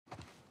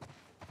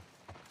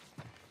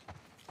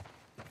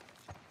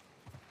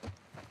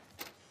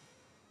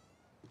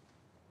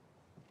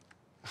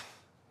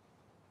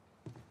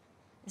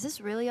Is this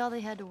really all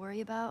they had to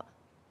worry about?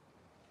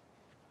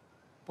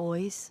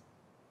 Boys,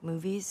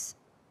 movies,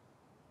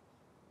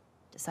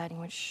 deciding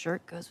which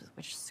shirt goes with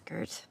which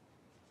skirt.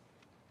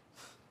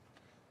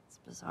 It's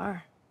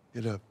bizarre.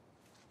 Get up.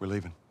 We're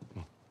leaving.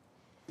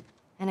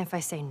 And if I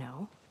say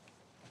no?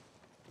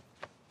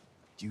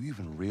 Do you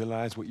even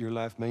realize what your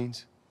life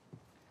means?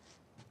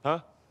 Huh?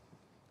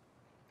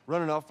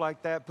 Running off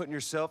like that, putting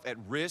yourself at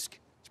risk?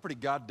 It's pretty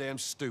goddamn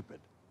stupid.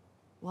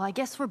 Well, I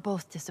guess we're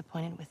both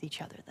disappointed with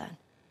each other then.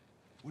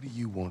 What do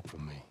you want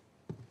from me?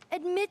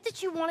 Admit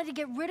that you wanted to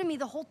get rid of me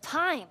the whole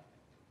time.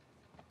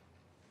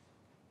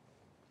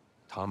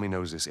 Tommy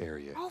knows this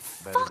area. Oh,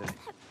 better fuck than... that.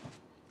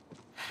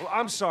 Well,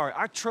 I'm sorry.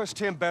 I trust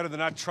him better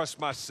than I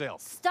trust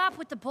myself. Stop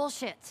with the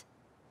bullshit.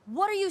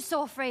 What are you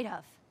so afraid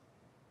of?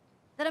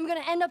 That I'm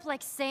gonna end up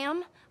like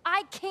Sam?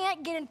 I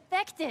can't get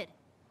infected.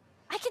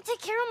 I can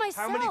take care of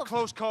myself. How many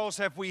close calls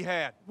have we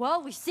had?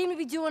 Well, we seem to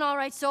be doing all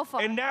right so far.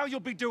 And now you'll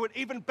be doing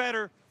even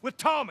better with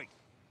Tommy.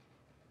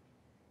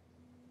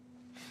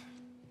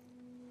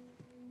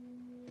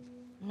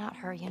 Not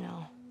her, you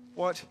know.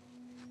 What?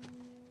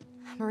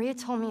 Maria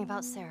told me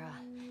about Sarah.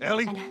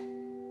 Ellie? And...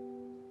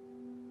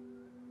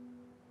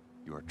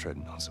 You are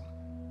treading on some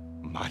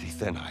mighty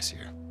thin ice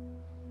here.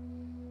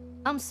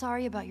 I'm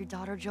sorry about your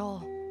daughter,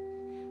 Joel.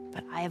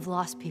 But I have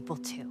lost people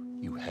too.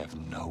 You have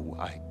no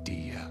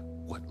idea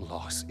what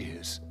loss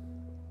is.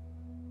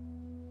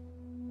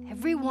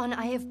 Everyone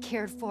I have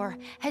cared for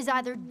has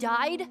either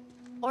died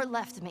or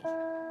left me.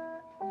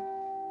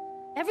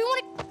 Everyone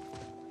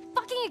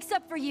fucking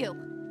except for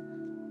you.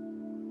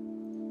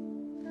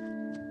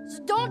 So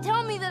don't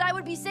tell me that I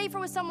would be safer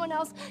with someone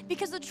else,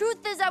 because the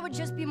truth is I would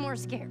just be more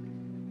scared.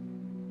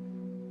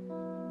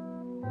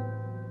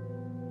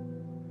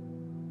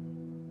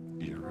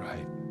 You're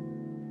right.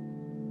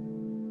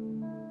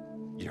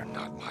 You're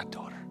not my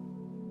daughter.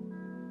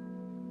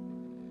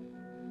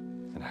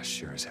 And I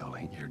sure as hell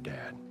ain't your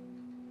dad.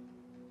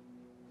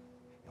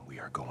 And we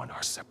are going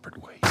our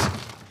separate ways.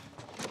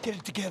 Get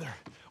it together.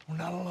 We're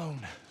not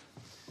alone.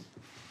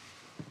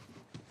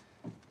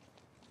 I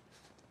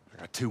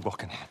got two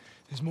walking in.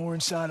 There's more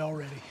inside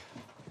already.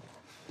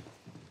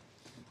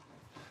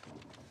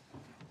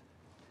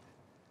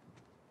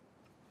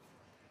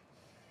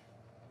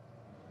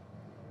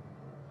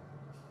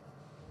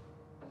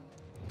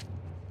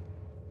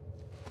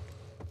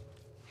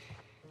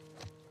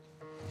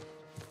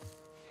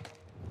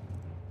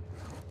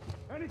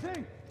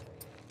 Anything?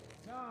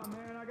 Nah,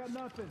 man, I got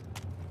nothing.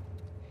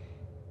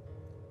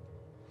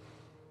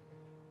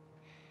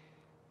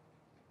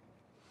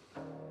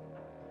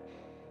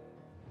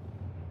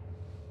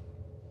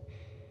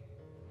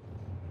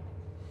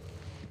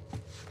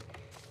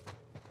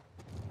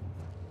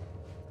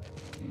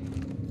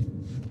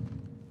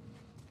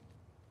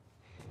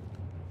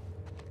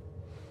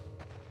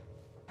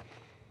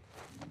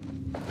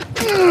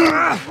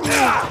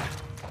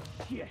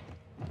 Shit.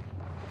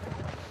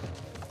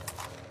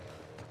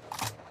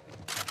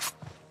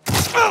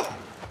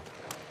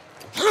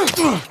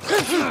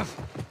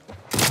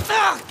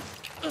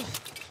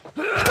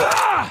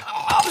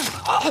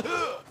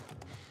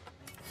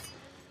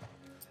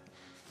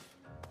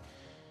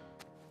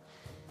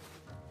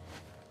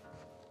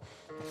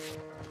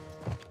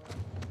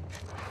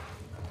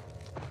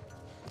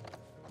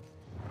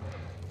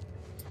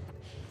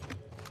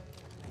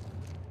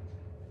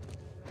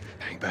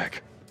 Hang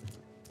back.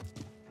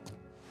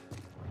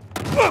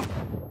 I'm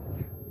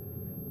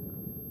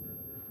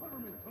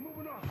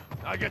moving on.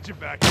 I got you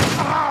back.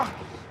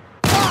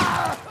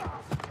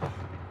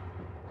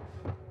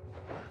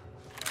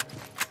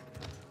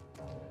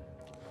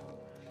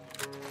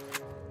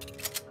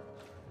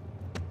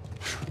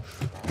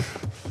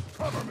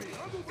 Cover me.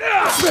 I'm moving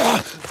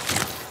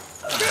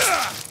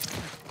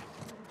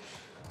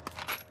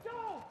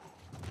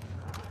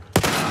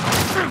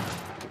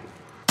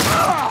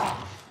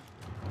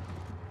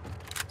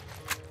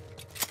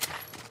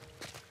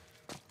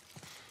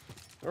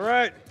All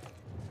right.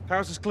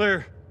 House is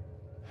clear.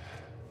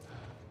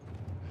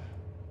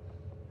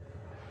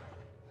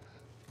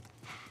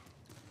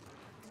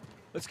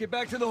 Let's get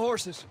back to the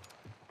horses.